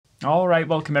All right,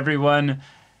 welcome everyone.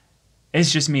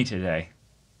 It's just me today.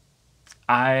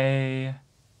 I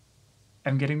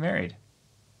am getting married.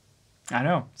 I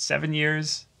know, 7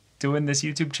 years doing this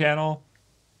YouTube channel.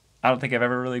 I don't think I've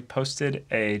ever really posted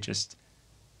a just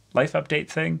life update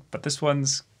thing, but this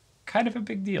one's kind of a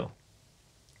big deal.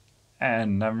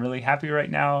 And I'm really happy right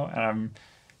now, and I'm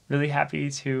really happy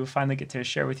to finally get to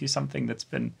share with you something that's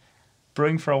been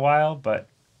brewing for a while, but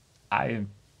I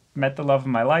met the love of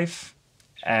my life,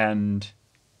 and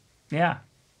yeah,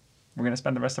 we're going to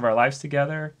spend the rest of our lives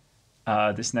together.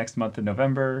 This next month in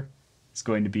November is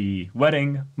going to be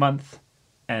wedding month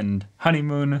and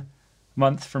honeymoon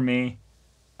month for me,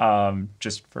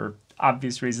 just for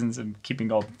obvious reasons and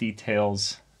keeping all the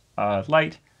details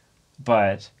light.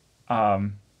 But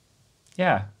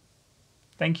yeah,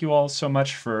 thank you all so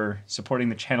much for supporting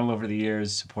the channel over the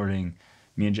years, supporting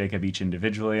me and Jacob each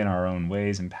individually in our own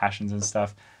ways and passions and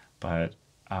stuff. But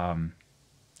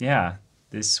yeah,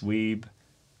 this weeb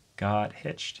got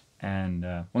hitched, and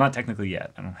well, not technically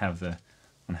yet. I don't have the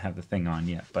thing on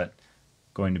yet, but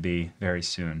going to be very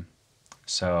soon.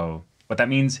 So what that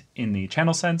means in the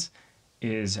channel sense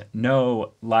is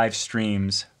no live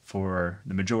streams for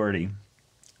the majority,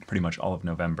 pretty much all of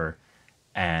November,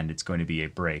 and it's going to be a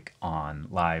break on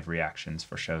live reactions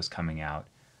for shows coming out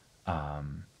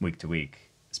week to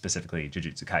week, specifically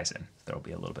Jujutsu Kaisen. There will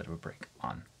be a little bit of a break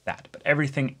on that, but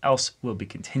everything else will be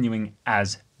continuing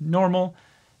as normal,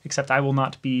 except I will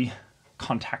not be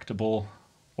contactable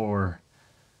or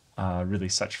really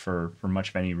such for much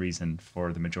of any reason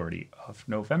for the majority of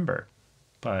November.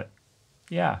 But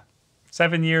yeah,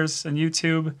 7 years on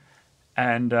YouTube,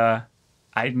 and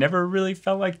I never really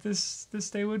felt like this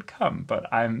day would come, but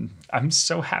I'm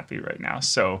so happy right now.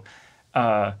 So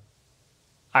I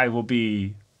will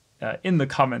be in the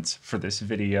comments for this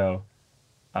video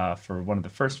for one of the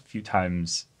first few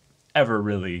times ever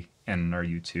really in our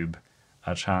YouTube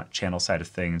channel side of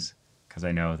things, because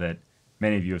I know that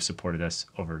many of you have supported us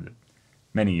over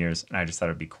many years, and I just thought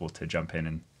it'd be cool to jump in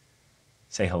and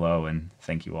say hello and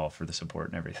thank you all for the support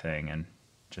and everything, and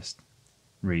just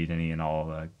read any and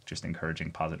all just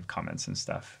encouraging positive comments and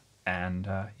stuff. And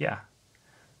yeah,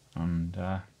 and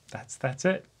that's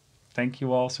it. Thank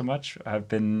you all so much. I've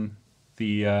been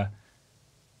the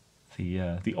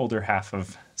older half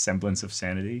of Semblance of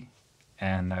Sanity,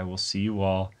 and I will see you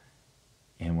all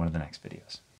in one of the next videos.